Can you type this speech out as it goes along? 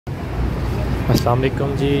अस्सलाम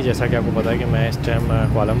वालेकुम जी। जैसा कि आपको पता है कि मैं इस टाइम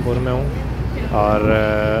कोलमपुर में हूँ और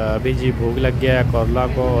अभी जी भूख लग गया है कोरला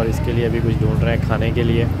को और इसके लिए अभी कुछ ढूंढ रहे हैं खाने के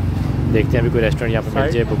लिए। देखते हैं अभी कोई रेस्टोरेंट यहाँ पे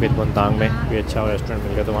मिल जाए बुकित बंतांग में कोई अच्छा रेस्टोरेंट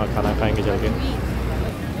मिल गया तो वहाँ खाना खाएंगे चल के।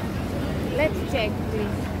 Let's check,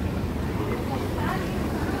 please.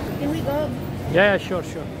 Can we go? या sure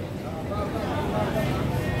sure.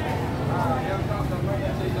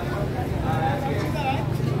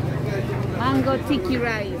 Mango tiki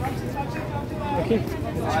rice. Okay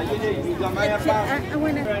I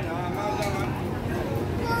wanna.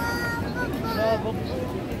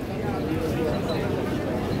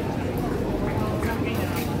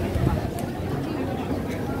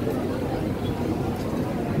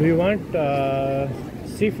 Do you want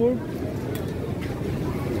seafood?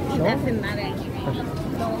 It No? doesn't matter.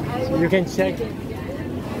 You can check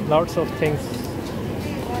lots of things.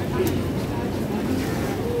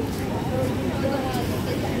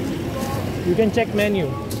 You can check menu.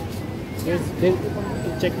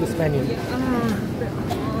 Check this menu.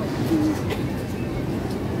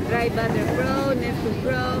 Dry butter bro, Nestle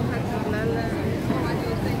bro, halal.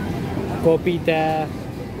 Kopita.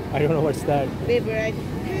 I don't know what's that. Beverage.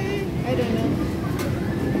 I don't know.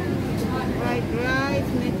 Fried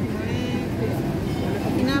rice,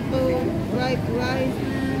 pineapple, fried rice,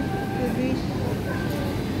 fish.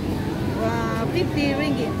 50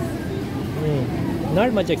 ringgit. Not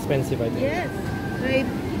much expensive, I think. Yes.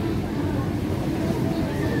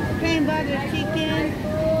 Plain butter chicken.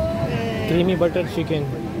 Creamy butter chicken.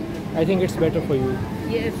 I think it's better for you.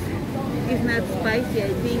 Yes. It's not spicy, I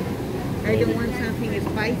think. I don't want something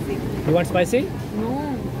spicy. You want spicy? No.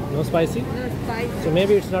 No spicy? No spicy. So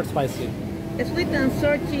maybe it's not spicy. Sweet and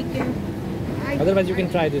sour chicken. Otherwise you can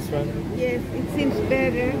try this one. Yes, it seems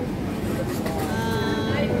better.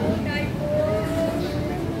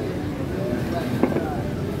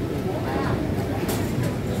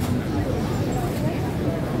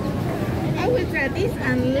 I will try this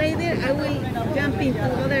and later I will jump into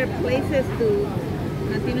other places to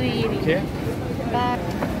continue eating. Okay. But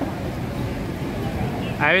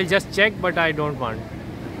I will just check, but I don't want.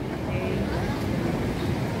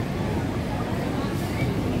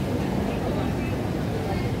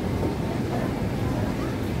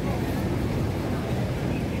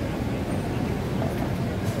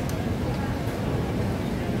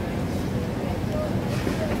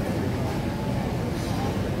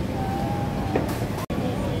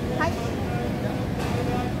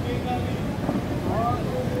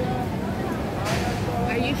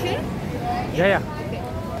 are you sure? Yeah.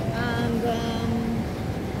 And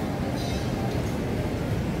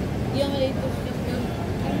you want me to this one?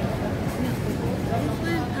 No. This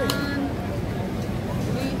one and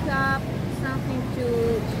we have something to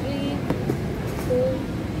drink.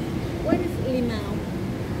 What is limau?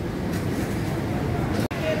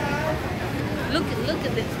 Look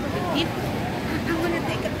at this. I want to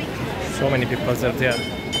take a picture. So many people are there.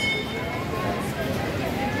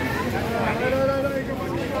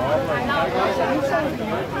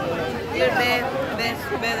 You're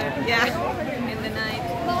better. Yeah, in the night.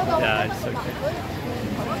 Yeah, it's okay.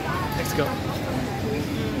 Let's go.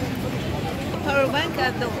 Power bank,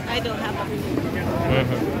 I don't have a.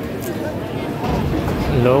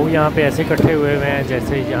 लोग यहाँ पे ऐसे इकट्ठे हुए हैं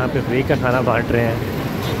जैसे यहाँ पे फ्री का खाना बांट रहे हैं।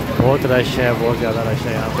 बहुत रश है, बहुत ज़्यादा रश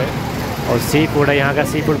है यहाँ पे। और सी फूड है, यहाँ का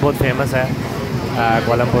सी फूड बहुत फेमस है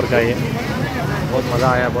कोलमपुर का। ये बहुत मज़ा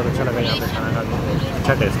आया, बहुत अच्छा लगा यहाँ पे खाना खा के।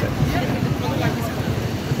 अच्छा टेस्ट है।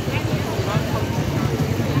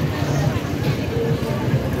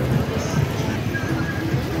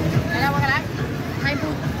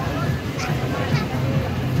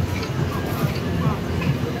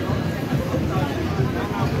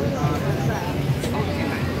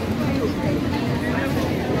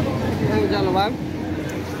 Jalan.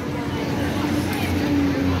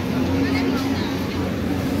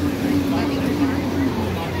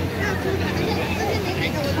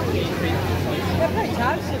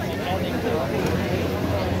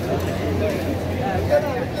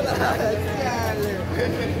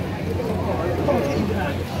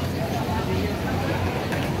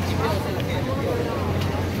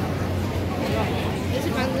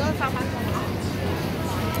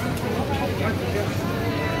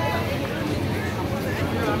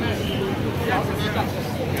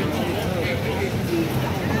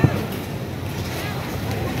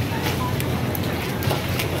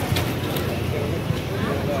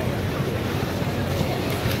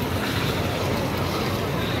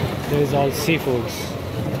 There is all seafoods.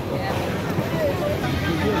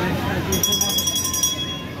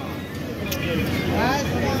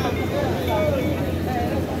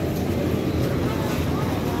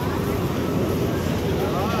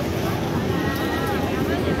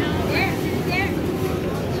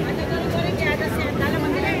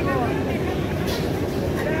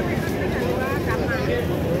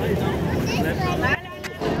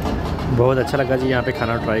 बहुत अच्छा लगा जी यहाँ पे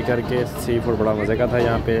खाना ट्राई करके। सी फूड बड़ा मज़े का था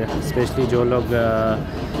यहाँ पे, स्पेशली जो लोग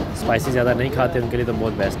स्पाइसी ज़्यादा नहीं खाते उनके लिए तो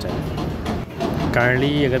बहुत बेस्ट है।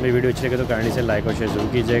 काइंडली अगर मेरी वीडियो अच्छी लगे तो काइंडली से लाइक और शेयर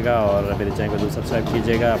जरूर कीजिएगा और मेरे चैनल को जरूर सब्सक्राइब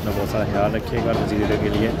कीजिएगा। अपना बहुत सारा ख्याल रखिएगा और मज़ीद वीडियो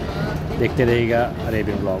के लिए देखते रहिएगा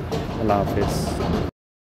अरेबियन ब्लॉग। अल्लाह हाफिज़।